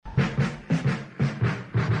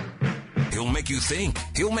make you think,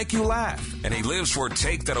 he'll make you laugh, and he lives for a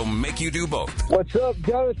take that'll make you do both. What's up,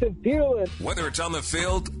 Jonathan Peterlin? Whether it's on the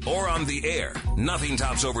field or on the air, nothing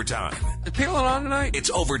tops overtime. Is Peterlin on tonight? It's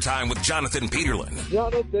Overtime with Jonathan Peterlin.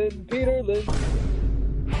 Jonathan Peterlin.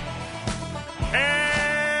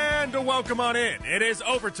 And welcome on in. It is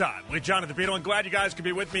Overtime with Jonathan Peterlin. Glad you guys could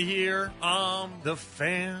be with me here on The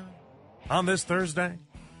Fan on this Thursday.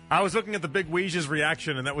 I was looking at the Big Weege's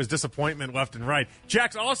reaction, and that was disappointment left and right.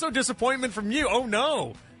 Jax, also disappointment from you. Oh,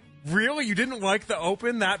 no. Really? You didn't like the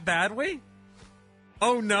Open that badly?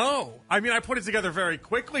 Oh, no. I mean, I put it together very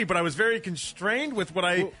quickly, but I was very constrained with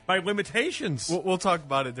my limitations. We'll talk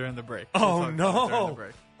about it during the break. Oh, no.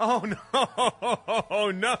 Oh, no.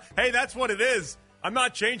 Oh, no. Hey, that's what it is. I'm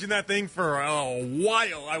not changing that thing for a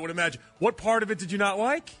while, I would imagine. What part of it did you not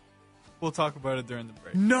like? We'll talk about it during the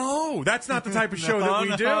break. No, that's not the type of show that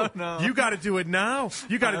we do. No. You got to do it now.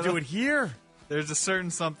 You got to do it here. There's a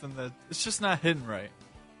certain something that it's just not hitting right.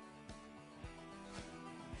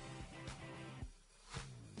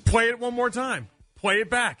 Play it one more time. Play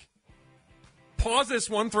it back. Pause this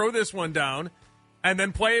one, throw this one down, and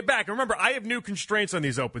then play it back. Remember, I have new constraints on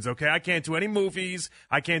these Opens, okay? I can't do any movies.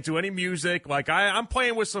 I can't do any music. Like, I'm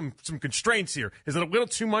playing with some constraints here. Is it a little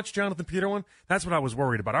too much, Jonathan Peterlin? That's what I was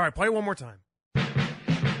worried about. All right, play it one more time.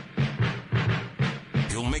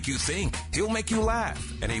 He'll make you think, he'll make you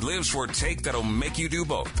laugh, and he lives for a take that'll make you do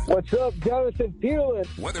both. What's up, Jonathan Peterlin?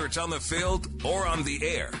 Whether it's on the field or on the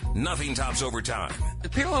air, nothing tops overtime.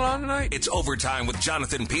 Is Peterlin on tonight? It's Overtime with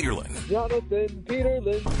Jonathan Peterlin. Jonathan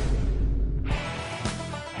Peterlin.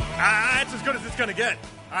 That's as good as it's going to get.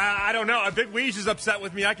 I don't know. Big Weege is upset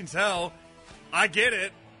with me. I can tell. I get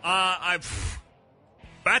it.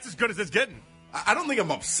 That's as good as it's getting. I don't think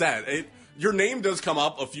I'm upset. Your name does come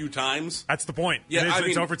up a few times. That's the point. Yeah,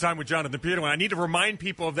 It's Overtime with Jonathan Peterlin. I need to remind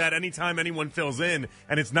people of that anytime anyone fills in,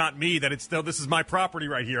 and it's not me, that it's still, this is my property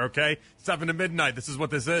right here, okay? 7 to midnight. This is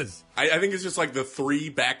what this is. I think it's just like the 3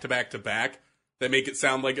 back-to-back-to-back that make it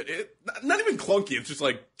sound like not even clunky. It's just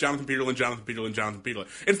like Jonathan Peterlin, Jonathan Peterlin, Jonathan Peterlin.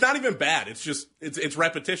 It's not even bad. It's just it's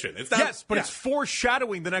repetition. It's not, yes, but it's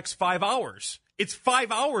foreshadowing the next 5 hours. It's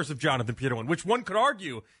 5 hours of Jonathan Peterlin, which one could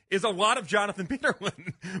argue is a lot of Jonathan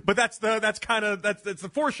Peterlin. But that's the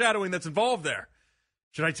foreshadowing that's involved there.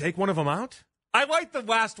 Should I take one of them out? I like the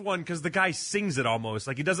last one because the guy sings it almost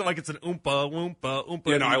like he does it like it's an oompa loompa oompa.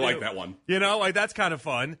 Yeah, no, I like that one. You know, like that's kind of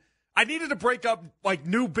fun. I needed to break up like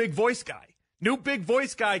new big voice guy. New big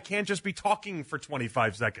voice guy can't just be talking for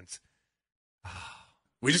 25 seconds.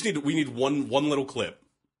 We need one little clip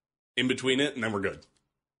in between it, and then we're good.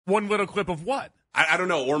 One little clip of what? I don't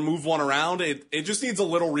know, or move one around. It just needs a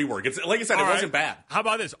little rework. It's like I said, wasn't bad. How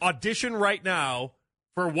about this? Audition right now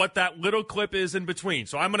for what that little clip is in between.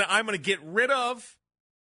 So I'm gonna get rid of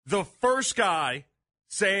the first guy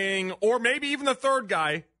saying, or maybe even the third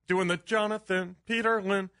guy doing the Jonathan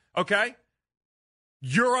Peterlin. Okay?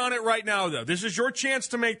 You're on it right now, though. This is your chance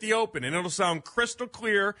to make the Open, and it'll sound crystal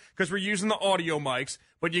clear because we're using the audio mics,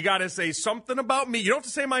 but you got to say something about me. You don't have to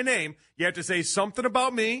say my name. You have to say something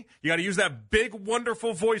about me. You got to use that big,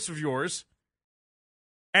 wonderful voice of yours,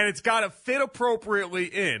 and it's got to fit appropriately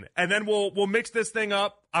in, and then we'll mix this thing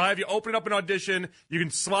up. I'll have you open it up an audition. You can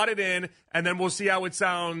slot it in, and then we'll see how it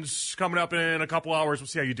sounds coming up in a couple hours. We'll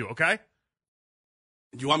see how you do, okay?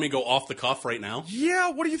 Do you want me to go off the cuff right now? Yeah,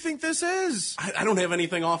 what do you think this is? I don't have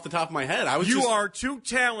anything off the top of my head. You are too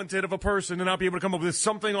talented of a person to not be able to come up with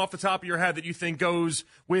something off the top of your head that you think goes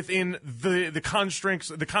within the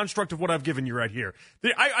construct of what I've given you right here.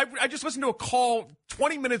 I just listened to a call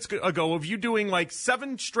 20 minutes ago of you doing like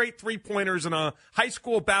 7 straight 3-pointers in a high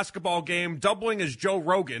school basketball game, doubling as Joe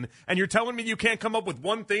Rogan, and you're telling me you can't come up with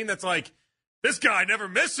one thing that's like, this guy never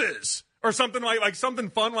misses, or something like something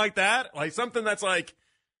fun like that, like something that's like,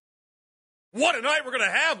 what a night we're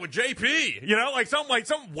gonna have with JP, you know, like something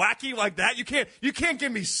wacky like that. You can't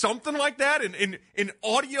give me something like that in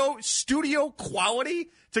audio studio quality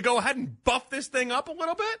to go ahead and buff this thing up a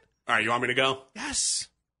little bit. All right, you want me to go? Yes.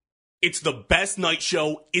 It's the best night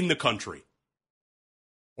show in the country.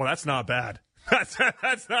 Well, that's not bad. That's not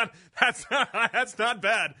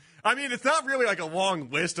bad. I mean, it's not really like a long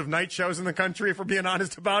list of night shows in the country, if we're being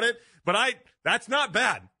honest about it. But that's not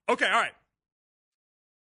bad. Okay, all right.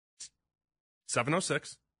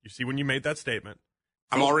 7:06. You see when you made that statement.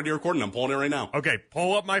 I'm already recording. I'm pulling it right now. Okay,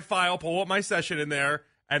 pull up my file, pull up my session in there,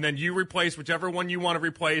 and then you replace whichever one you want to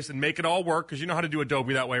replace and make it all work, because you know how to do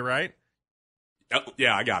Adobe that way, right?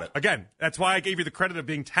 Yeah, I got it. Again, that's why I gave you the credit of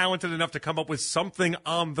being talented enough to come up with something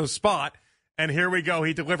on the spot. And here we go.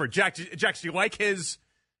 He delivered. Jax, do you like his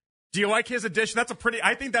addition?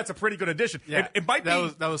 I think that's a pretty good addition. Yeah, it might be.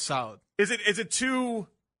 That was solid. Is it too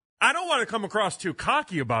I don't want to come across too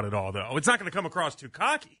cocky about it all, though. It's not going to come across too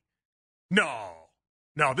cocky. No,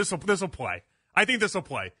 this will play. I think this will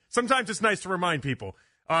play. Sometimes it's nice to remind people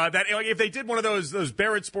that like, if they did one of those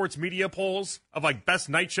Barrett Sports Media polls of like best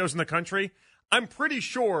night shows in the country, I'm pretty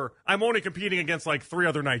sure I'm only competing against like 3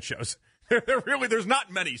 other night shows. There's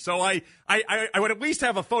not many. So I would at least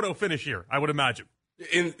have a photo finish here, I would imagine.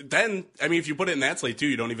 And then, I mean, if you put it in that slate too,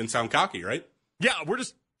 you don't even sound cocky, right? Yeah, we're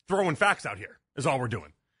just throwing facts out here is all we're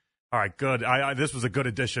doing. All right, good. This was a good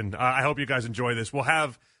addition. I hope you guys enjoy this. We'll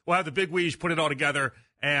have the Big Weege put it all together,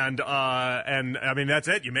 and I mean that's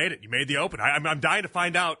it. You made it. You made the open. I'm dying to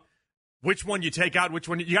find out which one you take out. Which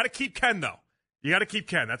one you got to keep Ken though. You got to keep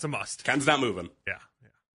Ken. That's a must. Ken's not moving. Yeah.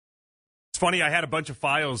 It's funny. I had a bunch of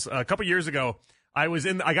files a couple years ago. I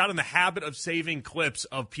got in the habit of saving clips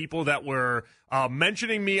of people that were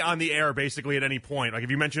mentioning me on the air basically at any point. Like if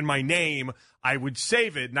you mentioned my name, I would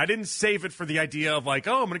save it. And I didn't save it for the idea of like,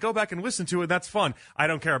 oh, I'm going to go back and listen to it. That's fun. I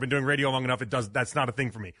don't care. I've been doing radio long enough. That's not a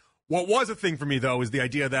thing for me. What was a thing for me though is the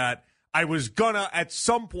idea that I was gonna at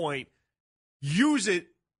some point use it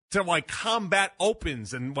to like combat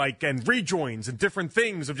opens and rejoins and different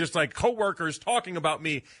things of just like coworkers talking about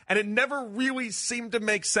me. And it never really seemed to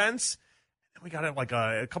make sense. We got it like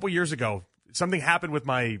a couple years ago. Something happened with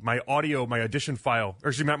my audio, my audition file, or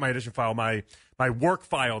excuse me, not my audition file, my work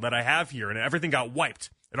file that I have here, and everything got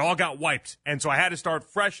wiped. It all got wiped, and so I had to start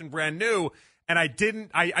fresh and brand new. And I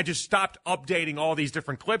just stopped updating all these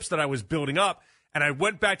different clips that I was building up. And I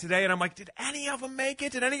went back today, and I'm like, did any of them make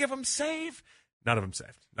it? Did any of them save? None of them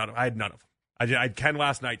saved. I had none of them. I had Ken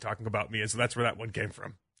last night talking about me, and so that's where that one came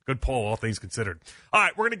from. Good poll, all things considered. All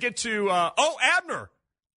right, we're gonna get to Abner.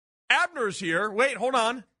 Abner's here. Wait, hold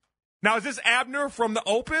on. Now, is this Abner from the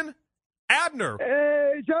Open? Abner.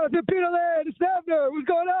 Hey, Jonathan Peterlin, it's Abner. What's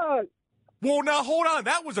going on? Well, now, hold on.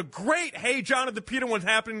 That was a great, hey, Jonathan Peterlin, what's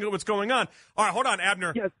happening, what's going on. All right, hold on,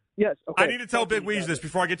 Abner. Yes. Okay. I need to tell Big Weege this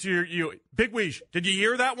before I get to you. Big Weege, did you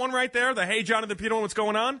hear that one right there? The hey, Jonathan Peterlin, what's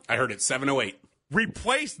going on? I heard it, 7:08.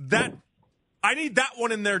 Replace that. I need that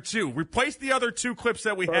one in there, too. Replace the other 2 clips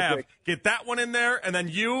that we have. Get that one in there, and then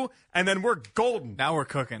you, and then we're golden. Now we're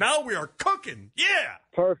cooking. Now we are cooking. Yeah.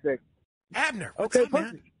 Perfect. Abner, what's Okay, up, man?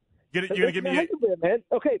 perfect. You're going to give me man.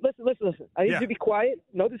 Okay, listen. I need you to be quiet.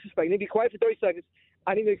 No disrespect. I need to be quiet for 30 seconds.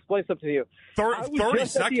 I need to explain something to you. 30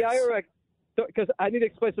 seconds? Because I need to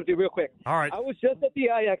explain something to you real quick. All right. I was just at the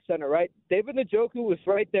IX Center, right? David Njoku was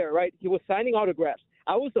right there, right? He was signing autographs.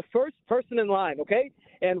 I was the first person in line, okay?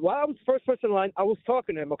 And while I was the first person in line, I was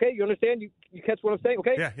talking to him, okay? You understand? You catch what I'm saying,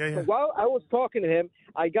 okay? Yeah. So while I was talking to him,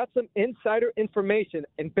 I got some insider information,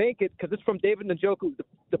 and bank it, because it's from David Njoku,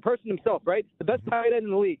 the person himself, right? The best tight end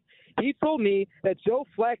in the league. He told me that Joe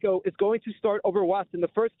Flacco is going to start over Watson the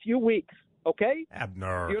first few weeks, okay?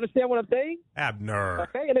 Abner. You understand what I'm saying? Abner.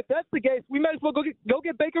 Okay, and if that's the case, we might as well go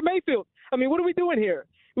get Baker Mayfield. I mean, what are we doing here?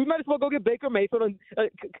 We might as well go get Baker Mayfield.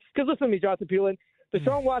 Because listen to me, Jonathan Peterlin.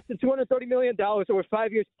 Deshaun Watson, $230 million over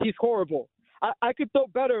 5 years. He's horrible. I could throw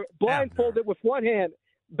better blindfolded with one hand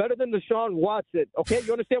better than Deshaun Watson. Okay,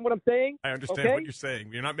 you understand what I'm saying? I understand what you're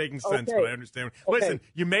saying. You're not making sense, but I understand. Listen,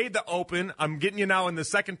 you made the Open. I'm getting you now in the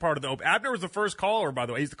second part of the Open. Abner was the first caller, by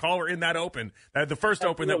the way. He's the caller in that Open. The first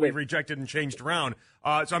Open that we rejected and changed around.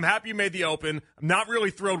 So I'm happy you made the Open. I'm not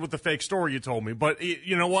really thrilled with the fake story you told me, but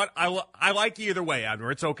you know what? I like you either way,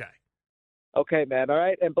 Abner. It's okay. Okay, man. All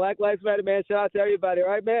right. And Black Lives Matter, man. Shout out to everybody. All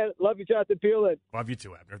right, man. Love you, Jonathan Peterlin. Love you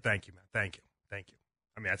too, Abner. Thank you, man. Thank you.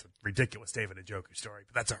 I mean, that's a ridiculous David Njoku story,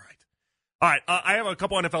 but that's all right. All right, I have a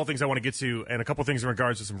couple NFL things I want to get to, and a couple things in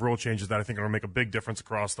regards to some rule changes that I think are going to make a big difference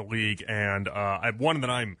across the league. And I have one that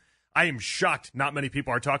I am shocked not many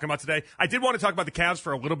people are talking about today. I did want to talk about the Cavs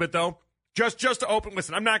for a little bit, though. Just to open,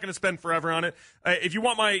 listen, I'm not going to spend forever on it. If you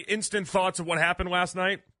want my instant thoughts of what happened last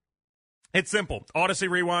night, it's simple. Odyssey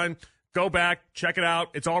Rewind. Go back, check it out.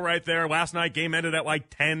 It's all right there. Last night, game ended at like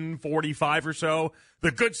 10:45 or so.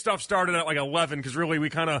 The good stuff started at like 11 because really we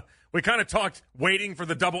kind of talked waiting for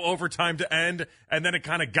the double overtime to end, and then it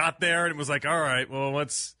kind of got there, and it was like, all right, well,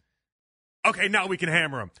 okay, now we can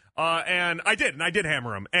hammer them. And I did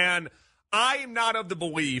hammer them. And I am not of the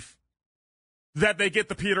belief that they get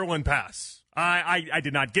the Peterlin pass. I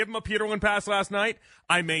did not give him a Peterlin pass last night.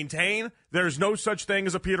 I maintain there's no such thing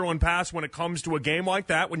as a Peterlin pass when it comes to a game like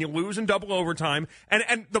that, when you lose in double overtime.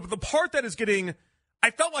 And the part that is getting,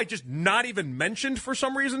 I felt like just not even mentioned for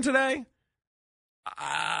some reason today.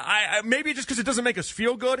 Maybe just because it doesn't make us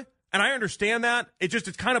feel good, and I understand that.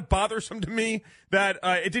 It's kind of bothersome to me that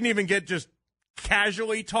it didn't even get just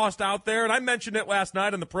casually tossed out there. And I mentioned it last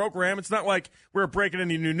night on the program. It's not like we're breaking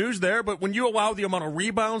any new news there, but when you allow the amount of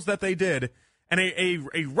rebounds that they did, and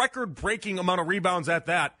a record-breaking amount of rebounds at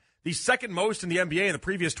that, the second most in the NBA in the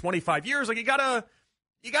previous 25 years. Like, you gotta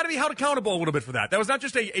be held accountable a little bit for that. That was not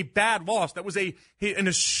just a bad loss. That was an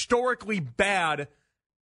historically bad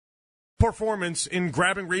performance in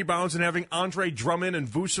grabbing rebounds and having Andre Drummond and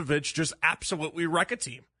Vucevic just absolutely wreck a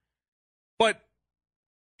team. But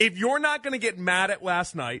if you're not going to get mad at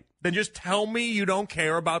last night, then just tell me you don't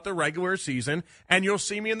care about the regular season, and you'll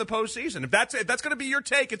see me in the postseason. If that's going to be your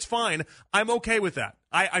take, it's fine. I'm okay with that.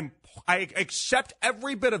 I accept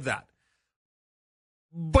every bit of that.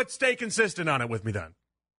 But stay consistent on it with me then.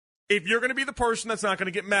 If you're going to be the person that's not going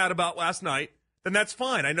to get mad about last night, then that's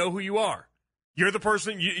fine. I know who you are. You're the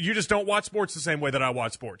person, you just don't watch sports the same way that I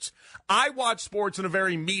watch sports. I watch sports in a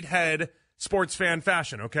very meathead sports fan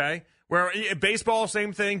fashion, okay? Where baseball,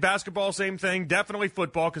 same thing. Basketball, same thing. Definitely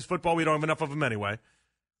football, because football, we don't have enough of them anyway.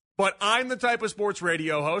 But I'm the type of sports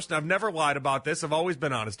radio host, and I've never lied about this. I've always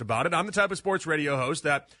been honest about it. I'm the type of sports radio host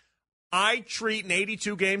that I treat an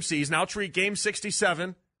 82-game season. I'll treat Game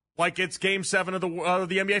 67 like it's Game 7 of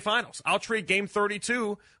the NBA Finals. I'll treat Game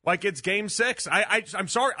 32 like it's Game 6. I'm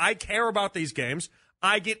sorry. I care about these games.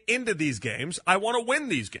 I get into these games. I want to win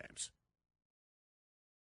these games.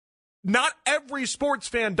 Not every sports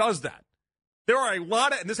fan does that. There are a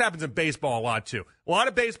lot of, and this happens in baseball a lot too, a lot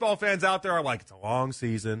of baseball fans out there are like, it's a long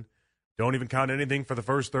season. Don't even count anything for the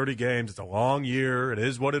first 30 games. It's a long year. It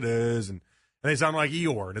is what it is. And they sound like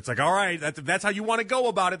Eeyore. And it's like, all right, that's how you want to go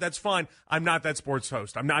about it. That's fine. I'm not that sports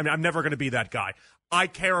host. I'm never going to be that guy. I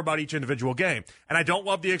care about each individual game. And I don't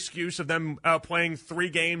love the excuse of them playing 3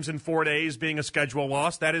 games in 4 days being a schedule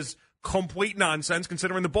loss. That is complete nonsense,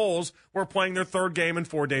 considering the Bulls were playing their 3rd game in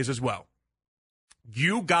 4 days as well.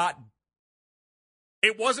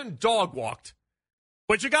 It wasn't dog walked,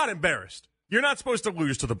 but you got embarrassed. You're not supposed to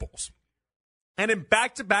lose to the Bulls. And in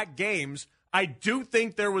back-to-back games, I do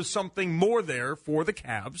think there was something more there for the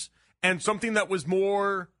Cavs, and something that was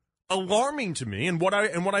more alarming to me in what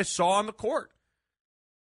I saw on the court.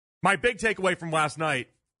 My big takeaway from last night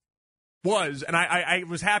was, and I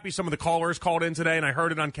was happy some of the callers called in today, and I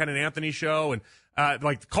heard it on Ken and Anthony's show, and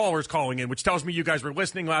like the callers calling in, which tells me you guys were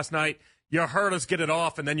listening last night. You heard us get it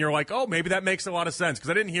off, and then you're like, oh, maybe that makes a lot of sense, because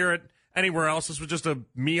I didn't hear it anywhere else. This was just a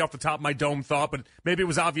me off the top of my dome thought, but maybe it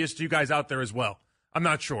was obvious to you guys out there as well. I'm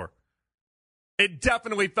not sure. It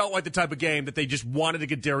definitely felt like the type of game that they just wanted to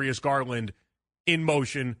get Darius Garland in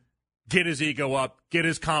motion, get his ego up, get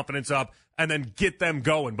his confidence up, and then get them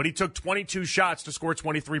going. But he took 22 shots to score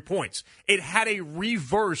 23 points. It had a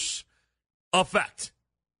reverse effect.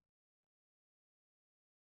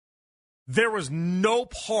 There was no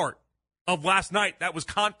part of last night that was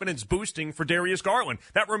confidence boosting for Darius Garland.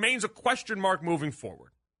 That remains a question mark moving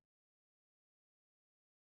forward.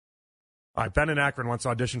 All right, Ben in Akron wants to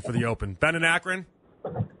audition for the Open. Ben in Akron,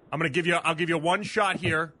 I'll give you one shot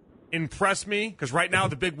here. Impress me, because right now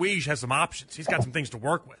the Big Weege has some options. He's got some things to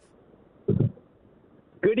work with.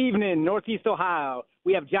 Good evening, Northeast Ohio.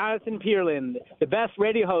 We have Jonathan Peterlin, the best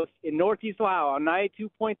radio host in Northeast Ohio on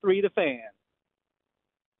 92.3 The Fan.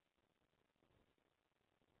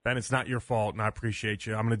 Ben, it's not your fault, and I appreciate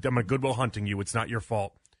you. I'm gonna Goodwill Hunting you. It's not your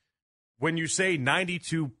fault. When you say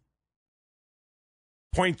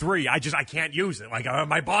 92.3, I can't use it. Like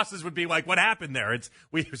my bosses would be like, "What happened there?"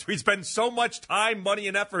 We spend so much time, money,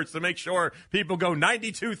 and efforts to make sure people go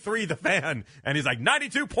 92.3 The Fan, and he's like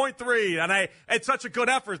 92.3, and it's such a good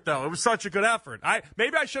effort though. It was such a good effort.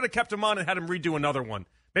 Maybe I should have kept him on and had him redo another one.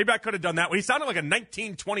 Maybe I could have done that. Well, he sounded like a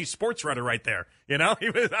 1920 sports writer right there. You know, he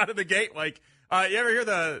was out of the gate like. You ever hear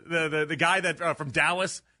the guy that from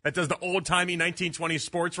Dallas that does the old timey 1920s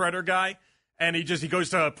sports writer guy, and he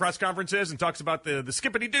goes to press conferences and talks about the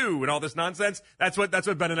skippity doo and all this nonsense? That's what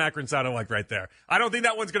Ben and Akron sounded like right there. I don't think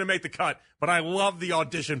that one's going to make the cut, but I love the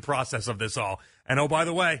audition process of this all. And oh, by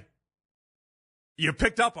the way, you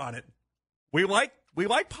picked up on it. We like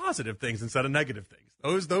positive things instead of negative things.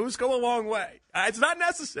 Those go a long way. It's not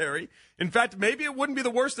necessary. In fact, maybe it wouldn't be the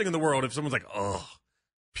worst thing in the world if someone's like, ugh.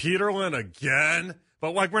 Peterlin again?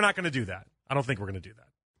 But, we're not going to do that. I don't think we're going to do that.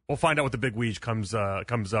 We'll find out what the Big Weege comes up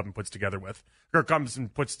and puts together with. Or comes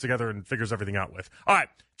and puts together and figures everything out with. All right.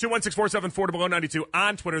 216-474-0092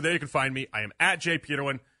 on Twitter. There you can find me. I am at Jay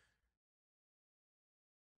Peterlin.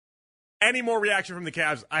 Any more reaction from the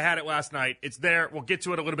Cavs? I had it last night. It's there. We'll get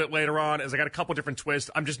to it a little bit later on as I got a couple different twists.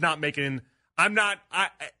 I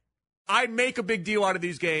make a big deal out of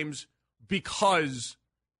these games because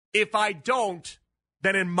if I don't,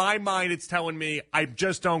 then in my mind, it's telling me I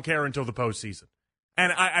just don't care until the postseason.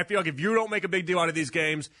 And I feel like if you don't make a big deal out of these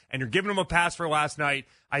games and you're giving them a pass for last night,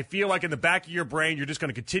 I feel like in the back of your brain, you're just going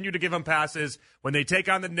to continue to give them passes. When they take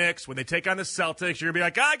on the Knicks, when they take on the Celtics, you're going to be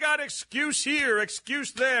like, I got excuse here,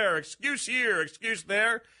 excuse there, excuse here, excuse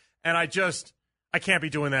there. And I can't be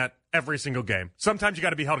doing that every single game. Sometimes you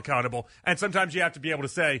got to be held accountable, and sometimes you have to be able to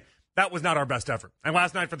say, that was not our best effort. And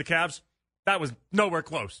last night for the Cavs, that was nowhere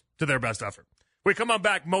close to their best effort. We come on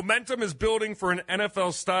back. Momentum is building for an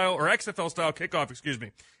NFL-style or XFL-style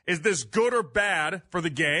kickoff, Is this good or bad for the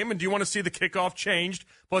game? And do you want to see the kickoff changed,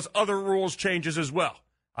 plus other rules changes as well?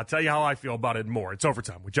 I'll tell you how I feel about it more. It's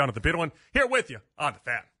Overtime with Jonathan Peterlin here with you on the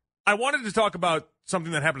Fan. I wanted to talk about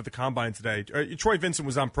something that happened at the Combine today. Troy Vincent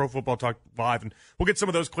was on Pro Football Talk Live, and we'll get some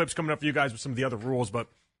of those clips coming up for you guys with some of the other rules. But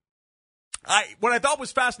what I thought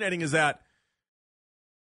was fascinating is that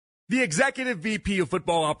the executive VP of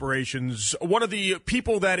football operations, one of the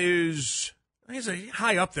people that he's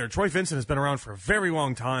high up there. Troy Vincent has been around for a very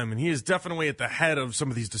long time, and he is definitely at the head of some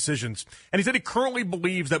of these decisions. And he said he currently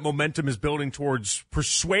believes that momentum is building towards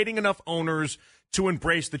persuading enough owners to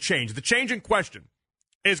embrace the change. The change in question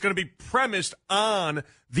is going to be premised on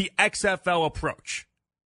the XFL approach.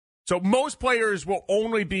 So most players will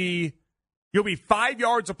you'll be 5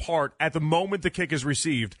 yards apart at the moment the kick is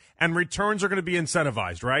received, and returns are going to be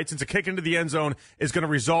incentivized, right? Since a kick into the end zone is going to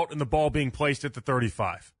result in the ball being placed at the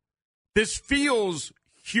 35. This feels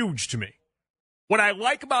huge to me. What I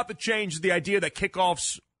like about the change is the idea that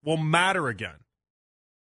kickoffs will matter again.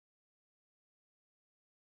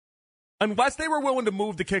 Unless they were willing to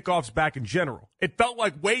move the kickoffs back in general. It felt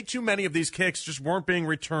like way too many of these kicks just weren't being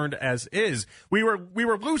returned as is. We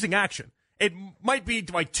were losing action. It might be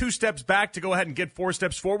like 2 steps back to go ahead and get 4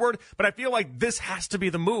 steps forward, but I feel like this has to be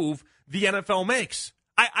the move the NFL makes.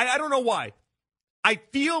 I don't know why. I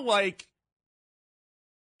feel like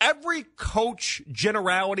every coach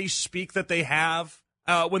generality speak that they have,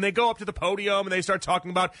 when they go up to the podium and they start talking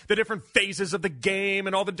about the different phases of the game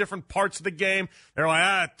and all the different parts of the game, they're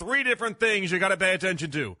like, 3 different things you got to pay attention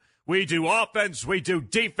to. We do offense, we do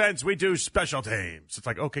defense, we do special teams. It's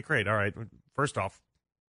like, okay, great. All right. First off,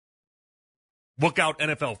 look out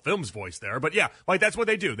NFL Films voice there. But yeah, like that's what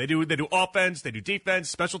they do. They do offense, they do defense,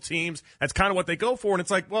 special teams. That's kind of what they go for. And it's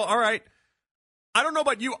like, well, all right. I don't know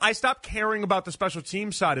about you. I stopped caring about the special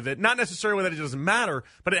team side of it. Not necessarily that it doesn't matter,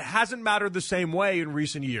 but it hasn't mattered the same way in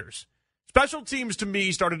recent years. Special teams to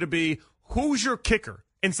me started to be who's your kicker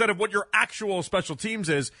instead of what your actual special teams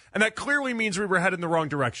is. And that clearly means we were headed in the wrong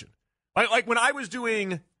direction. Like when I was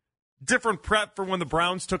doing different prep for when the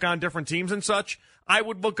Browns took on different teams and such, I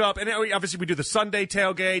would look up, and obviously we do the Sunday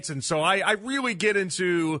tailgates, and so I really get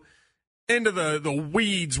into the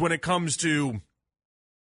weeds when it comes to,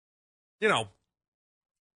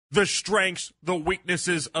 the strengths, the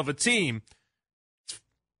weaknesses of a team.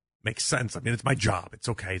 Makes sense. I mean, it's my job. It's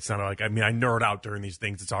okay. It's not like, I nerd out during these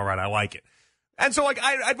things. It's all right. I like it. And so,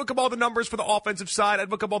 I'd look up all the numbers for the offensive side. I'd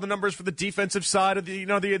look up all the numbers for the defensive side of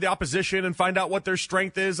the opposition and find out what their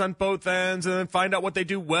strength is on both ends, and then find out what they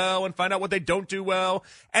do well and find out what they don't do well.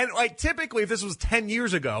 And typically, if this was 10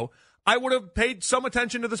 years ago, I would have paid some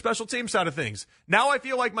attention to the special team side of things. Now I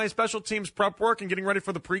feel like my special teams prep work and getting ready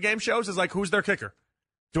for the pregame shows is like, who's their kicker?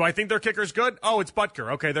 Do I think their kicker's good? Oh, it's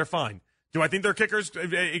Butker. Okay, they're fine. Do I think their kicker's,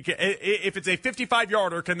 if it's a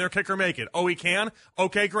 55-yarder, can their kicker make it? Oh, he can?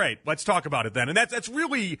 Okay, great. Let's talk about it then. And that's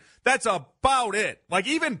about it. Like,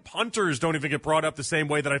 even punters don't even get brought up the same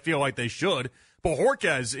way that I feel like they should.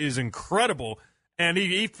 Bojorquez is incredible, and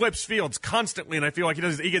he flips fields constantly, and I feel like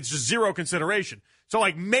he gets just zero consideration. So,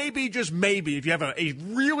 maybe, just maybe, if you have a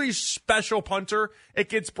really special punter, it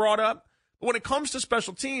gets brought up. But when it comes to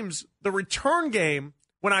special teams, the return game,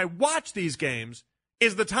 when I watch these games,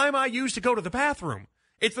 is the time I use to go to the bathroom.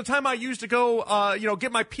 It's the time I use to go,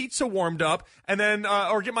 get my pizza warmed up and then,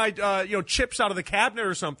 or get my, chips out of the cabinet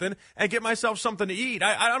or something and get myself something to eat.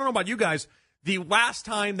 I don't know about you guys. The last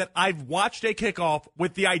time that I've watched a kickoff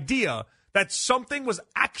with the idea that something was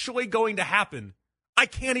actually going to happen, I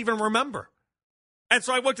can't even remember. And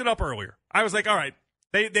so I looked it up earlier. I was like, all right,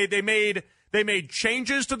 they made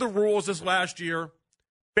changes to the rules this last year.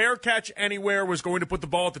 Fair catch anywhere was going to put the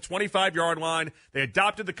ball at the 25-yard line. They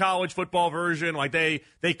adopted the college football version.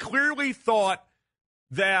 They clearly thought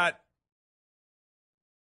that,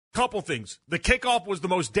 couple things. The kickoff was the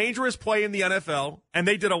most dangerous play in the NFL, and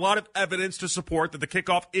they did a lot of evidence to support that the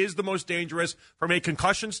kickoff is the most dangerous from a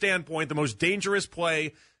concussion standpoint, the most dangerous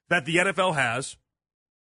play that the NFL has.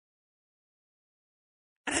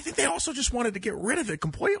 And I think they also just wanted to get rid of it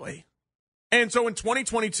completely. And so in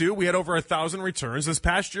 2022, we had over 1,000 returns. This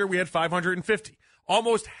past year, we had 550.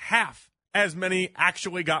 Almost half as many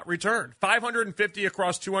actually got returned. 550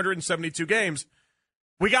 across 272 games.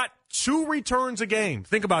 We got 2 returns a game.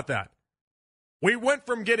 Think about that. We went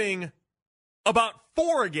from getting about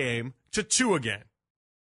 4 a game to 2 a game.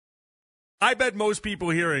 I bet most people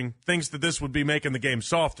hearing thinks that this would be making the game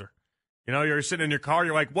softer. You know, you're sitting in your car,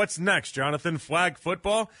 you're like, what's next, Jonathan? Flag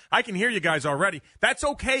football? I can hear you guys already. That's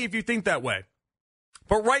okay if you think that way.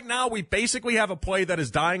 But right now, we basically have a play that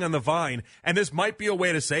is dying on the vine, and this might be a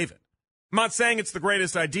way to save it. I'm not saying it's the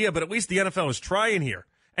greatest idea, but at least the NFL is trying here.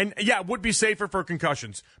 And, yeah, it would be safer for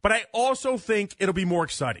concussions. But I also think it'll be more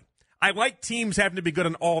exciting. I like teams having to be good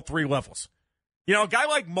on all three levels. You know, a guy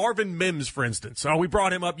like Marvin Mims, for instance. We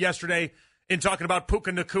brought him up yesterday in talking about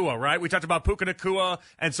Puka Nacua, right? We talked about Puka Nacua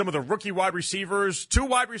and some of the rookie wide receivers. 2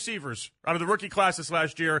 wide receivers out of the rookie classes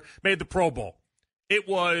last year made the Pro Bowl. It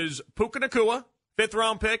was Puka Nacua,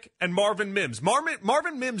 5th-round pick, and Marvin Mims.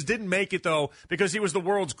 Marvin Mims didn't make it, though, because he was the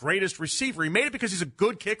world's greatest receiver. He made it because he's a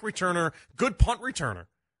good kick returner, good punt returner.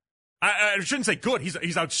 I shouldn't say good.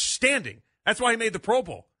 He's outstanding. That's why he made the Pro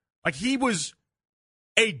Bowl. Like, he was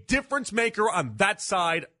a difference maker on that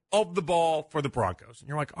side of the ball for the Broncos. And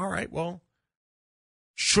you're like, all right, well,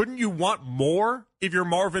 shouldn't you want more if you're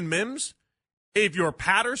Marvin Mims? If you're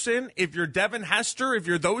Patterson, if you're Devin Hester, if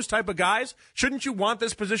you're those type of guys, shouldn't you want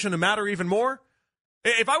this position to matter even more?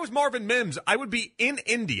 If I was Marvin Mims, I would be in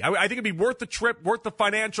Indy. I think it'd be worth the trip, worth the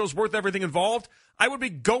financials, worth everything involved. I would be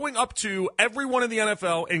going up to everyone in the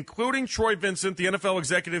NFL, including Troy Vincent, the NFL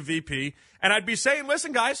executive VP, and I'd be saying,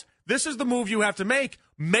 listen, guys, this is the move you have to make.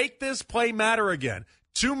 Make this play matter again.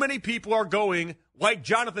 Too many people are going, like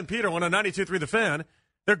Jonathan Peterlin on 92.3 The Fan,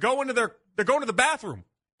 they're going to the bathroom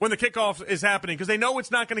when the kickoff is happening because they know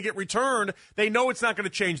it's not going to get returned. They know it's not going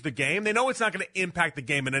to change the game. They know it's not going to impact the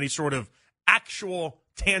game in any sort of actual,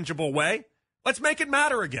 tangible way. Let's make it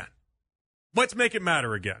matter again. Let's make it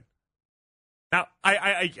matter again. Now,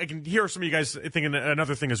 I can hear some of you guys thinking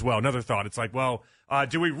another thing as well, another thought. It's like, well,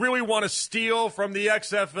 do we really want to steal from the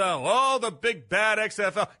XFL? Oh, the big bad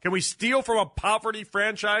XFL. Can we steal from a poverty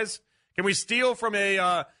franchise? Can we steal from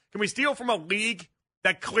a league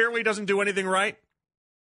that clearly doesn't do anything right?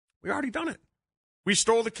 We already done it. We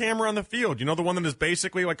stole the camera on the field. You know, the one that is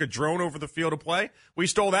basically like a drone over the field of play? We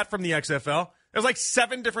stole that from the XFL. There's like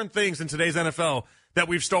 7 different things in today's NFL that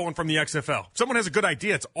we've stolen from the XFL. If someone has a good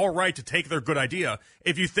idea, it's all right to take their good idea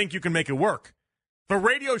if you think you can make it work. If a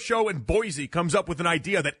radio show in Boise comes up with an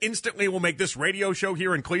idea that instantly will make this radio show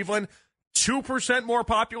here in Cleveland 2% more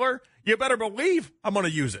popular, you better believe I'm going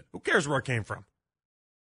to use it. Who cares where it came from?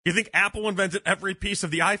 You think Apple invented every piece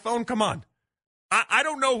of the iPhone? Come on. I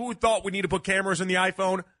don't know who thought we need to put cameras in the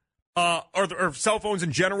iPhone or cell phones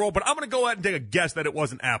in general, but I'm going to go ahead and take a guess that it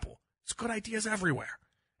wasn't Apple. It's good ideas everywhere.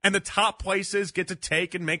 And the top places get to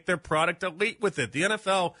take and make their product elite with it. The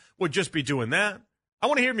NFL would just be doing that. I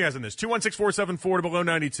want to hear from you guys on this. 216-474 below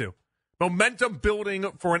 92. Momentum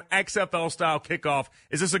building for an XFL-style kickoff.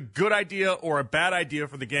 Is this a good idea or a bad idea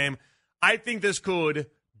for the game? I think this could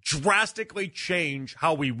drastically change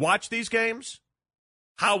how we watch these games,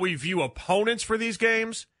 how we view opponents for these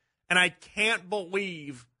games, and I can't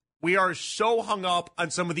believe we are so hung up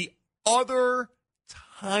on some of the other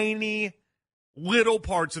tiny little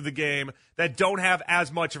parts of the game that don't have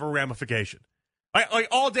as much of a ramification. Like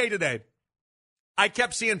all day today, I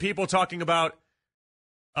kept seeing people talking about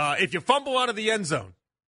if you fumble out of the end zone,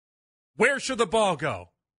 where should the ball go?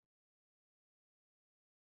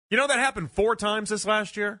 You know, that happened 4 times this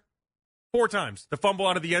last year. 4 times. The fumble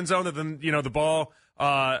out of the end zone, and then, the ball,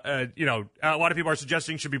 a lot of people are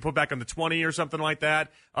suggesting should be put back on the 20 or something like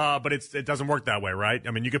that. But it doesn't work that way, right?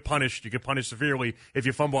 I mean, you get punished severely if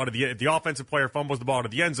you fumble out of if the offensive player fumbles the ball out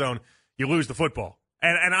of the end zone, you lose the football.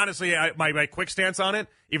 And honestly, my quick stance on it,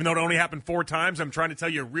 even though it only happened 4 times, I'm trying to tell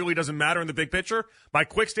you it really doesn't matter in the big picture. My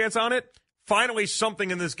quick stance on it, finally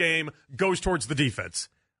something in this game goes towards the defense.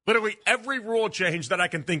 Literally every rule change that I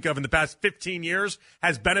can think of in the past 15 years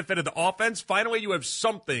has benefited the offense. Finally, you have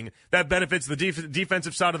something that benefits the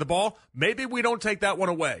defensive side of the ball. Maybe we don't take that one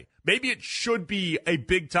away. Maybe it should be a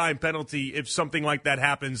big-time penalty if something like that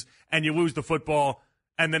happens and you lose the football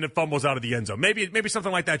and then it fumbles out of the end zone. Maybe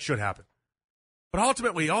something like that should happen. But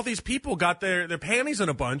ultimately, all these people got their panties in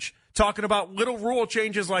a bunch talking about little rule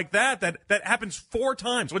changes like that happens 4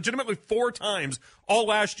 times, legitimately 4 times all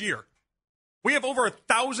last year. We have over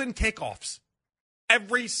 1,000 kickoffs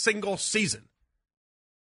every single season.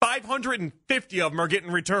 550 of them are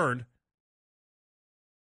getting returned.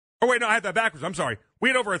 Oh, wait, no, I had that backwards. I'm sorry. We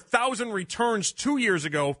had over 1,000 returns 2 years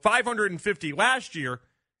ago, 550 last year.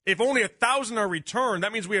 If only 1,000 are returned,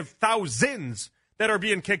 that means we have thousands that are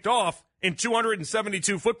being kicked off in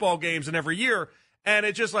 272 football games in every year. And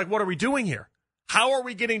it's just like, what are we doing here? How are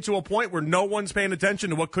we getting to a point where no one's paying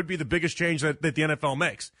attention to what could be the biggest change that the NFL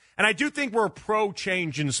makes? And I do think we're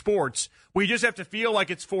pro-change in sports. We just have to feel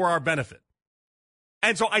like it's for our benefit.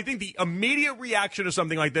 And so I think the immediate reaction to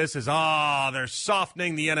something like this is, they're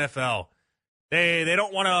softening the NFL. They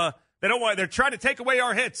don't want to They're trying to take away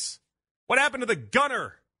our hits. What happened to the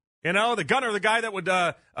gunner? The gunner, the guy that would,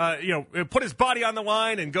 put his body on the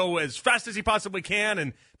line and go as fast as he possibly can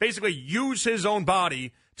and basically use his own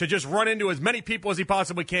body to just run into as many people as he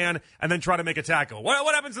possibly can and then try to make a tackle.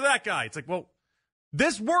 What happens to that guy? It's like, well,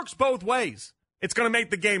 this works both ways. It's going to make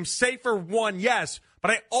the game safer, one, yes, but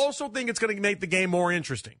I also think it's going to make the game more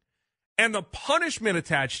interesting. And the punishment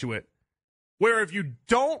attached to it, where if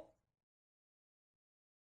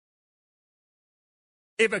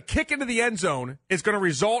a kick into the end zone is going to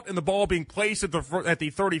result in the ball being placed at the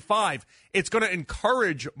 35, it's going to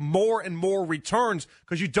encourage more and more returns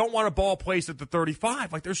because you don't want a ball placed at the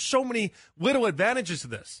 35. Like, there's so many little advantages to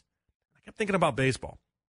this. I kept thinking about baseball.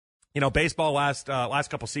 Baseball last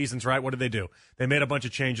couple seasons, right? What did they do? They made a bunch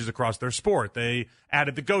of changes across their sport. They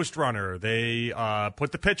added the ghost runner. They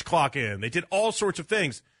put the pitch clock in. They did all sorts of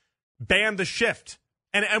things. Banned the shift.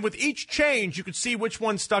 And with each change, you could see which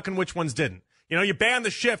ones stuck and which ones didn't. You banned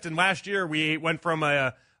the shift, and last year we went from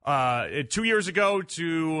 2 years ago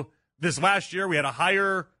to this last year. We had a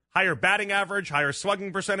higher batting average, higher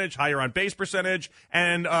slugging percentage, higher on base percentage,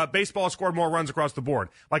 and baseball scored more runs across the board.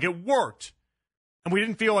 Like, it worked, and we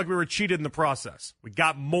didn't feel like we were cheated in the process. We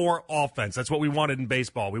got more offense. That's what we wanted in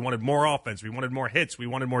baseball. We wanted more offense. We wanted more hits. We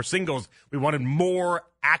wanted more singles. We wanted more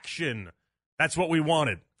action. That's what we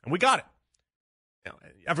wanted, and we got it.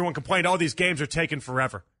 Everyone complained, these games are taking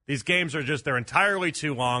forever. These games are they're entirely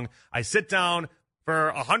too long. I sit down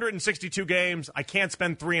for 162 games. I can't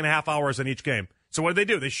spend 3.5 hours in each game. So what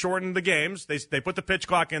do? They shortened the games. They put the pitch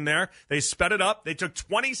clock in there. They sped it up. They took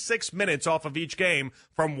 26 minutes off of each game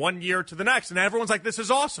from one year to the next. And everyone's like, this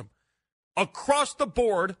is awesome. Across the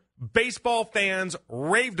board, baseball fans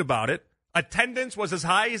raved about it. Attendance was as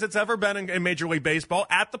high as it's ever been in Major League Baseball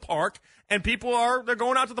at the park. And people they're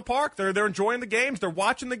going out to the park. They're enjoying the games. They're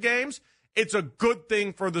watching the games. It's a good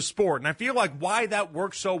thing for the sport. And I feel like why that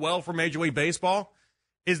works so well for Major League Baseball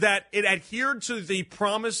is that it adhered to the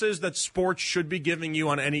promises that sports should be giving you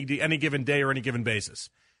on any given day or any given basis.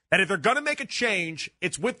 That if they're going to make a change,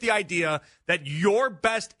 it's with the idea that your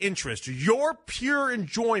best interest, your pure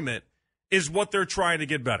enjoyment is what they're trying to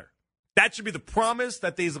get better. That should be the promise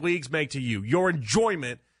that these leagues make to you. Your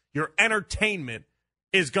enjoyment, your entertainment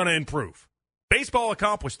is going to improve. Baseball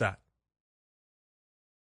accomplished that.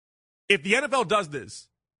 If the NFL does this,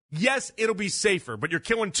 yes, it'll be safer, but you're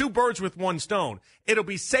killing two birds with one stone. It'll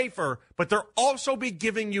be safer, but they'll also be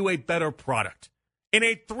giving you a better product. In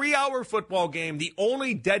a 3-hour football game, the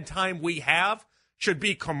only dead time we have should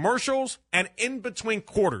be commercials and in between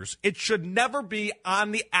quarters. It should never be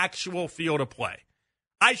on the actual field of play.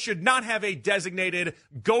 I should not have a designated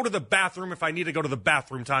go to the bathroom if I need to go to the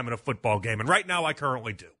bathroom time in a football game, and right now I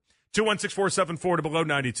currently do. 216-474 to below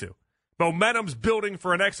 92. Momentum's building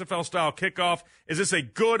for an XFL-style kickoff. Is this a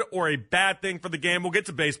good or a bad thing for the game? We'll get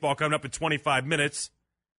to baseball coming up in 25 minutes.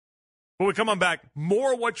 When we come on back,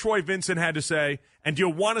 more what Troy Vincent had to say, and do you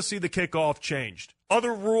want to see the kickoff changed?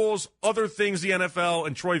 Other rules, other things the NFL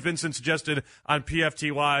and Troy Vincent suggested on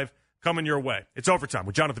PFT Live coming your way. It's overtime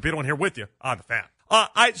with Jonathan Peterlin here with you on The Fan.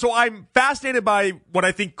 So I'm fascinated by what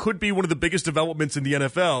I think could be one of the biggest developments in the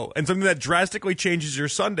NFL and something that drastically changes your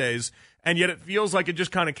Sundays, and yet it feels like it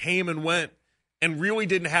just kind of came and went and really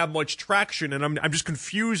didn't have much traction, and I'm just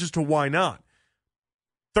confused as to why not.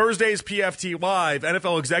 Thursday's PFT Live,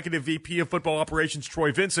 NFL Executive VP of Football Operations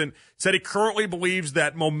Troy Vincent said he currently believes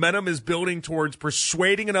that momentum is building towards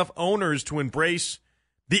persuading enough owners to embrace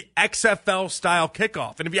the XFL-style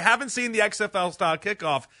kickoff. And if you haven't seen the XFL-style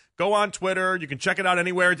kickoff, go on Twitter. You can check it out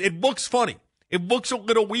anywhere. It looks funny. It looks a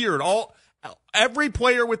little weird. Every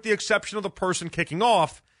player, with the exception of the person kicking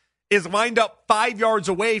off, is lined up 5 yards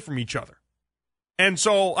away from each other. And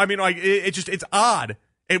so, it's odd.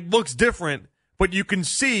 It looks different, but you can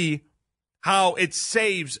see how it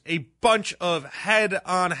saves a bunch of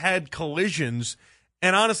head-on-head collisions,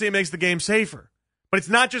 and honestly, it makes the game safer. But it's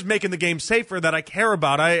not just making the game safer that I care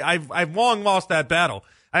about. I've long lost that battle.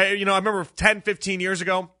 I remember 10, 15 years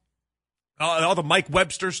ago, all the Mike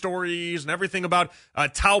Webster stories and everything about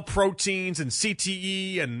tau proteins and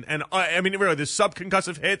CTE and really the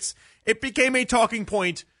subconcussive hits. It became a talking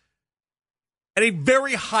point at a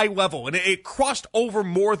very high level, and it crossed over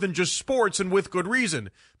more than just sports, and with good reason.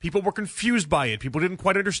 People were confused by it. People didn't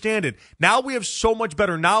quite understand it. Now we have so much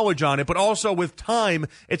better knowledge on it, but also with time,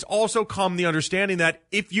 it's also come the understanding that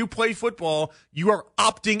if you play football, you are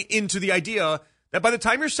opting into the idea that by the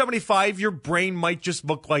time you're 75, your brain might just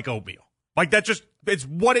look like oatmeal. Like it's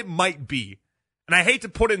what it might be. And I hate to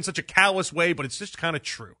put it in such a callous way, but it's just kind of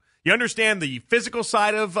true. You understand the physical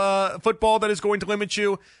side of football that is going to limit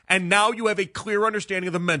you, and now you have a clear understanding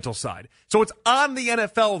of the mental side. So it's on the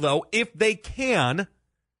NFL, though, if they can,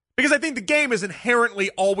 because I think the game is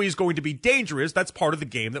inherently always going to be dangerous. That's part of the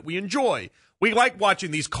game that we enjoy. We like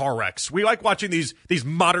watching these car wrecks. We like watching these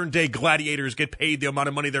modern-day gladiators get paid the amount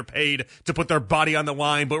of money they're paid to put their body on the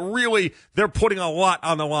line, but really, they're putting a lot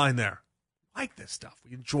on the line there. We like this stuff.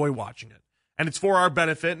 We enjoy watching it. And it's for our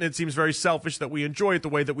benefit, and it seems very selfish that we enjoy it the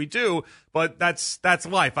way that we do, but that's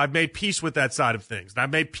life. I've made peace with that side of things. And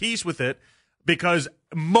I've made peace with it because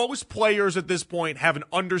most players at this point have an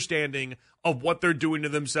understanding of what they're doing to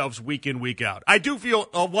themselves week in, week out. I do feel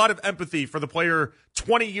a lot of empathy for the player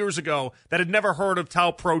 20 years ago that had never heard of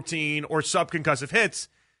tau protein or subconcussive hits,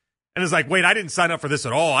 and is like, wait, I didn't sign up for this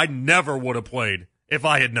at all. I never would have played if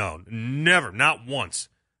I had known. Never, not once.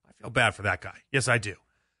 I feel bad for that guy. Yes, I do.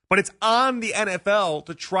 But it's on the NFL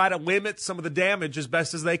to try to limit some of the damage as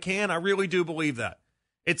best as they can. I really do believe that.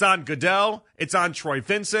 It's on Goodell. It's on Troy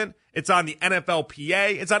Vincent. It's on the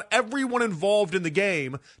NFLPA. It's on everyone involved in the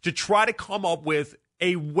game to try to come up with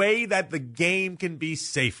a way that the game can be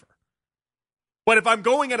safer. But if I'm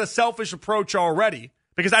going at a selfish approach already,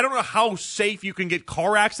 because I don't know how safe you can get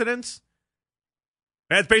car accidents,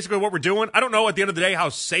 that's basically what we're doing. I don't know at the end of the day how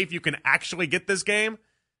safe you can actually get this game.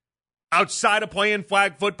 Outside of playing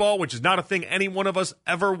flag football, which is not a thing any one of us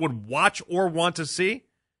ever would watch or want to see.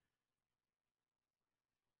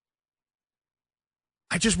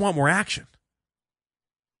 I just want more action.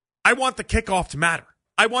 I want the kickoff to matter.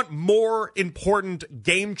 I want more important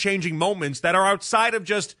game-changing moments that are outside of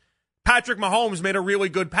just Patrick Mahomes made a really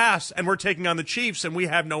good pass and we're taking on the Chiefs and we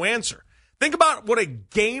have no answer. Think about what a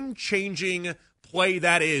game-changing play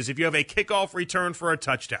that is if you have a kickoff return for a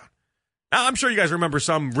touchdown. Now, I'm sure you guys remember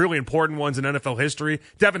some really important ones in NFL history.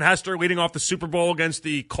 Devin Hester leading off the Super Bowl against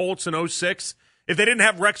the Colts in 2006. If they didn't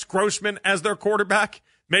have Rex Grossman as their quarterback,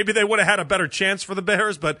 maybe they would have had a better chance for the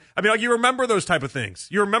Bears. But, I mean, you remember those type of things.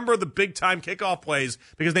 You remember the big-time kickoff plays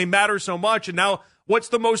because they matter so much. And now, what's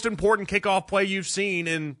the most important kickoff play you've seen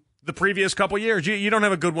in the previous couple years? You don't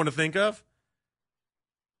have a good one to think of?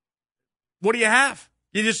 What do you have?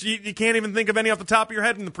 You can't even think of any off the top of your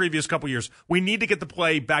head in the previous couple years. We need to get the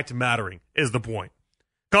play back to mattering is the point.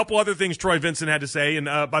 Couple other things Troy Vincent had to say. And,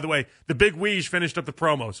 by the way, the Big Weege finished up the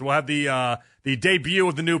promo. So we'll have the debut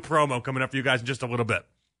of the new promo coming up for you guys in just a little bit.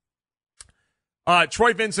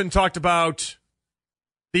 Troy Vincent talked about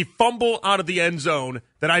the fumble out of the end zone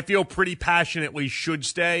that I feel pretty passionately should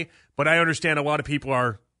stay. But I understand a lot of people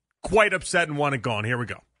are quite upset and want it gone. Here we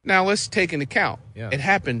go. Now, let's take into account. Yeah. It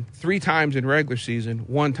happened 3 times in regular season,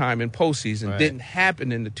 1 time in postseason. Right. Didn't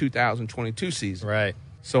happen in the 2022 season. Right.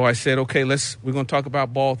 So I said, okay, we're going to talk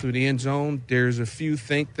about ball through the end zone. There's a few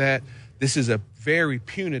think that this is a very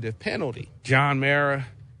punitive penalty. John Mara,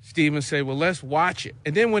 Stevens say, well, let's watch it.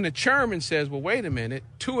 And then when the chairman says, well, wait a minute,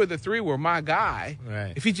 2 of the 3 were my guy.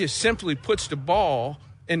 Right. If he just simply puts the ball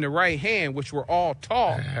in the right hand, which we're all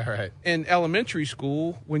taught right. in elementary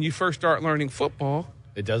school when you first start learning football,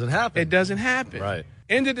 it doesn't happen. It doesn't happen. Right.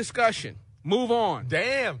 End of discussion. Move on.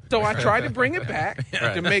 Damn. So I tried to bring it back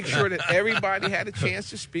to make sure that everybody had a chance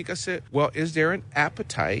to speak. I said, well, is there an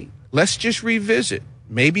appetite? Let's just revisit.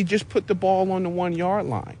 Maybe just put the ball on the 1 yard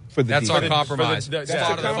line for the That's defense. our compromise. That's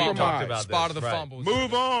our compromise. Spot of the fumbles.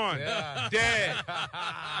 Move on. Yeah. Dead.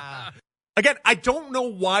 Again, I don't know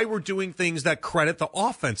why we're doing things that credit the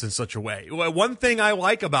offense in such a way. One thing I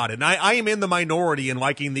like about it, and I am in the minority in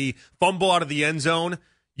liking the fumble out of the end zone,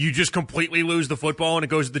 you just completely lose the football and it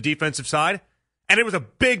goes to the defensive side. And it was a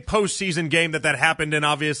big postseason game that happened in,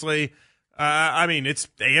 obviously. It's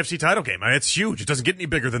the AFC title game. It's huge. It doesn't get any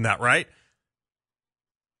bigger than that, right?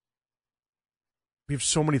 We have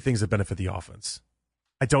so many things that benefit the offense.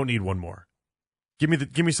 I don't need one more. Give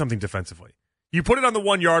me something defensively. You put it on the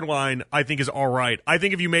 1 yard line, I think is all right. I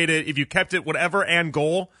think if you kept it whatever and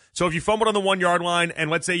goal. So if you fumbled on the 1 yard line and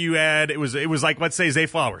let's say it was like, let's say Zay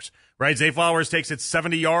Flowers, right? Zay Flowers takes it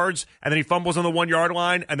 70 yards and then he fumbles on the 1 yard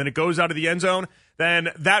line and then it goes out of the end zone. Then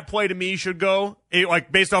that play to me should go,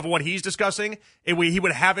 based off of what he's discussing, he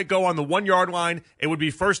would have it go on the 1 yard line. It would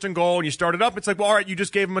be 1st and goal and you start it up. It's like, well, all right, you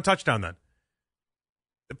just gave him a touchdown then.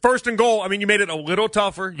 1st and goal, you made it a little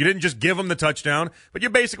tougher. You didn't just give him the touchdown, but you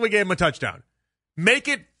basically gave him a touchdown. Make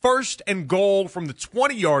it 1st and goal from the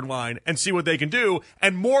 20 yard line and see what they can do.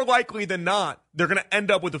 And more likely than not, they're going to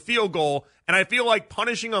end up with a field goal. And I feel like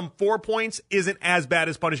punishing them 4 points isn't as bad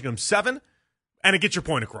as punishing them 7. And it gets your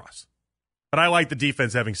point across. But I like the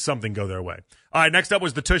defense having something go their way. All right, next up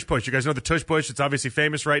was the Tush Push. You guys know the Tush Push. It's obviously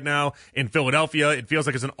famous right now in Philadelphia. It feels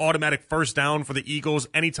like it's an automatic first down for the Eagles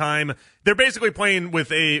anytime. They're basically playing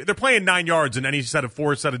they're playing 9 yards in any set of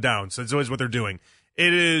 4 set of downs. That's always what they're doing.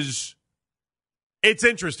 It's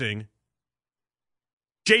interesting.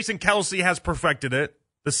 Jason Kelsey has perfected it,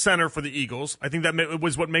 the center for the Eagles. I think that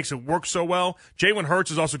was what makes it work so well. Jalen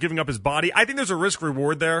Hurts is also giving up his body. I think there's a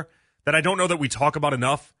risk-reward there that I don't know that we talk about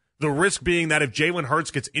enough. The risk being that if Jalen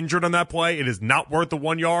Hurts gets injured on that play, it is not worth the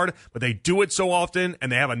 1 yard, but they do it so often,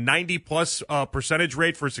 and they have a 90-plus percentage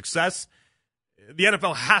rate for success. The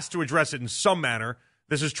NFL has to address it in some manner.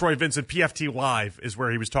 This is Troy Vincent, PFT Live, is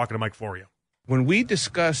where he was talking to Mike Florio. When we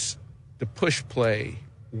discuss the push play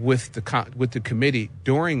with the committee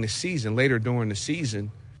during the season, later during the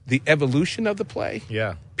season, the evolution of the play,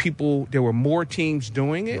 there were more teams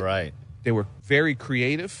doing it. Right. They were very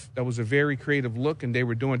creative. That was a very creative look, and they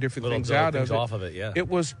were doing different things out of it. Off of it, yeah. It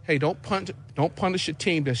was, hey, don't punish a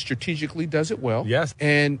team that strategically does it well. Yes.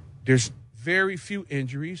 And there's very few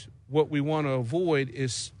injuries. What we want to avoid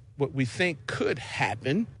is what we think could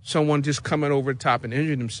happen, someone just coming over the top and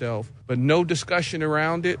injuring himself, but no discussion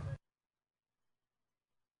around it.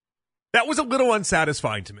 That was a little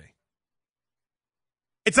unsatisfying to me.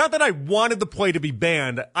 It's not that I wanted the play to be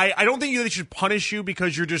banned. I don't think they should punish you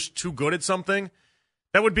because you're just too good at something.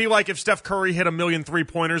 That would be like if Steph Curry hit 1 million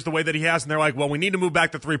three-pointers the way that he has, and they're like, well, we need to move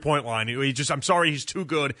back the three-point line. I'm sorry, he's too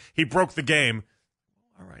good. He broke the game.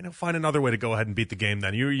 All right, I'll find another way to go ahead and beat the game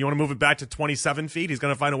then. You want to move it back to 27 feet? He's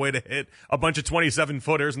going to find a way to hit a bunch of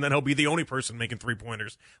 27-footers, and then he'll be the only person making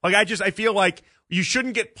three-pointers. I feel like you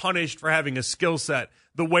shouldn't get punished for having a skill set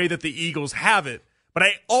the way that the Eagles have it. But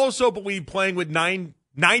I also believe playing with 9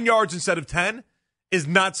 yards instead of 10 is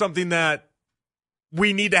not something that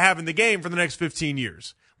we need to have in the game for the next 15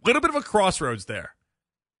 years. A little bit of a crossroads there.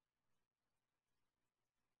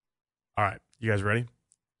 All right, you guys ready?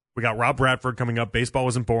 We got Rob Bradford coming up. Baseball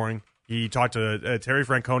isn't boring. He talked to Terry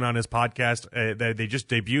Francona on his podcast. They just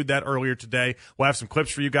debuted that earlier today. We'll have some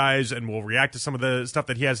clips for you guys, and we'll react to some of the stuff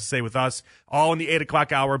that he has to say with us, all in the 8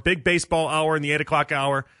 o'clock hour. Big baseball hour in the 8 o'clock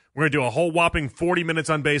hour. We're going to do a whole whopping 40 minutes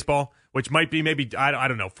on baseball, which might be maybe, I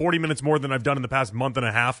don't know, 40 minutes more than I've done in the past month and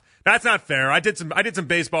a half. That's not fair. I did some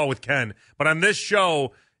baseball with Ken, but on this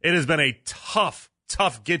show, it has been a tough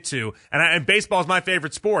get to. And baseball is my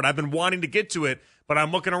favorite sport. I've been wanting to get to it, but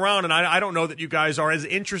I'm looking around, and I don't know that you guys are as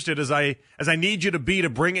interested as I need you to be to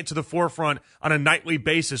bring it to the forefront on a nightly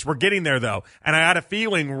basis. We're getting there, though, and I had a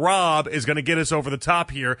feeling Rob is going to get us over the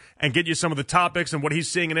top here and get you some of the topics and what he's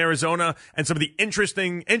seeing in Arizona and some of the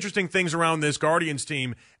interesting things around this Guardians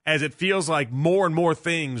team, as it feels like more and more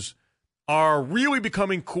things are really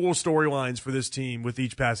becoming cool storylines for this team with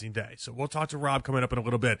each passing day. So we'll talk to Rob coming up in a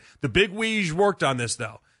little bit. The Big Weege worked on this,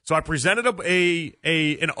 though. So I presented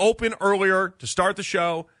an open earlier to start the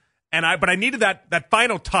show, but I needed that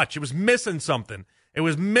final touch. It was missing something. It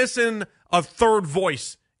was missing a third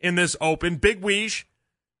voice in this open. Big Weege,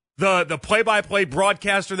 the play-by-play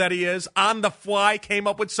broadcaster that he is, on the fly came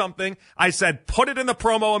up with something. I said, put it in the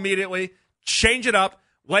promo immediately, change it up.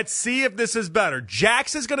 Let's see if this is better.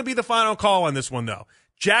 Jax is going to be the final call on this one, though.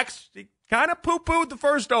 Jax kind of poo-pooed the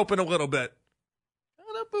first open a little bit.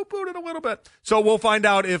 Poo-pooed it a little bit. So we'll find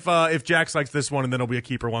out if Jax likes this one, and then it'll be a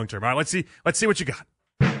keeper long term. All right, let's see what you got.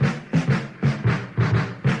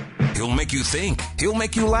 He'll make you think. He'll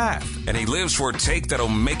make you laugh. And he lives for a take that'll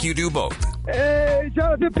make you do both. Hey,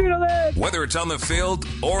 Jonathan Peterlin! Whether it's on the field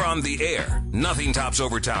or on the air, nothing tops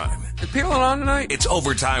overtime. Is Peterlin on tonight? It's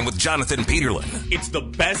Overtime with Jonathan Peterlin. It's the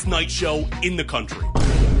best night show in the country.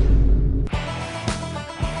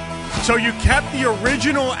 So you kept the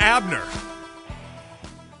original Abner.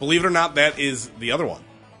 Believe it or not, that is the other one.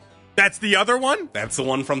 That's the other one? That's the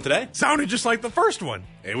one from today. Sounded just like the first one.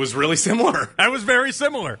 It was really similar. That was very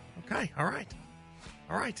similar. Okay, all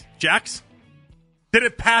right. Jax, did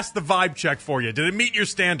it pass the vibe check for you? Did it meet your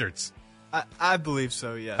standards? I believe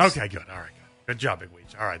so, yes. Okay, good. All right, good job, Big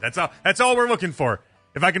Weege. All right, that's all we're looking for.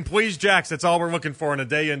 If I can please Jax, that's all we're looking for on a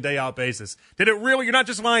day-in, day-out basis. Did it really? You're not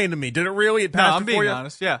just lying to me. Did it really? It passed No, I'm it for being you?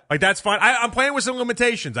 honest, yeah. Like, that's fine. I'm playing with some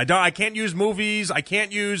limitations. I can't use movies. I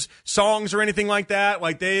can't use songs or anything like that.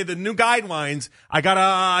 Like, the new guidelines, I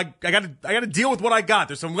gotta deal with what I got.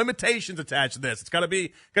 There's some limitations attached to this. It's gotta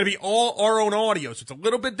be all our own audio, so it's a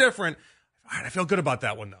little bit different. All right, I feel good about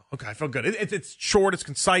that one, though. Okay, I feel good. It's short, it's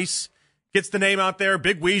concise, gets the name out there.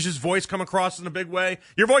 Big Weege's voice come across in a big way.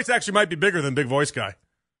 Your voice actually might be bigger than Big Voice Guy.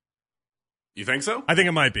 You think so? I think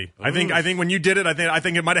it might be. Ooh. I think when you did it, I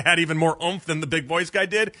think it might have had even more oomph than the Big Voice Guy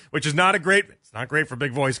did, which is not great for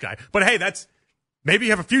Big Voice Guy. But hey, maybe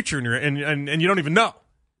you have a future in and you don't even know.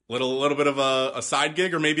 Little bit of a side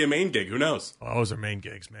gig or maybe a main gig. Who knows? Oh, those are main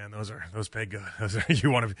gigs, man. Those pay good.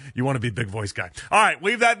 You want to be a big voice guy. All right,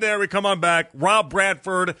 leave that there. We come on back. Rob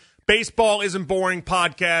Bradford, Baseball Isn't Boring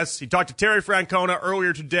podcast. He talked to Terry Francona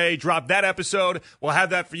earlier today. Dropped that episode. We'll have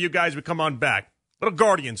that for you guys. We come on back. Little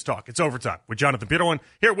Guardians talk. It's overtime with Jonathan Peterlin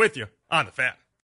here with you on the Fan.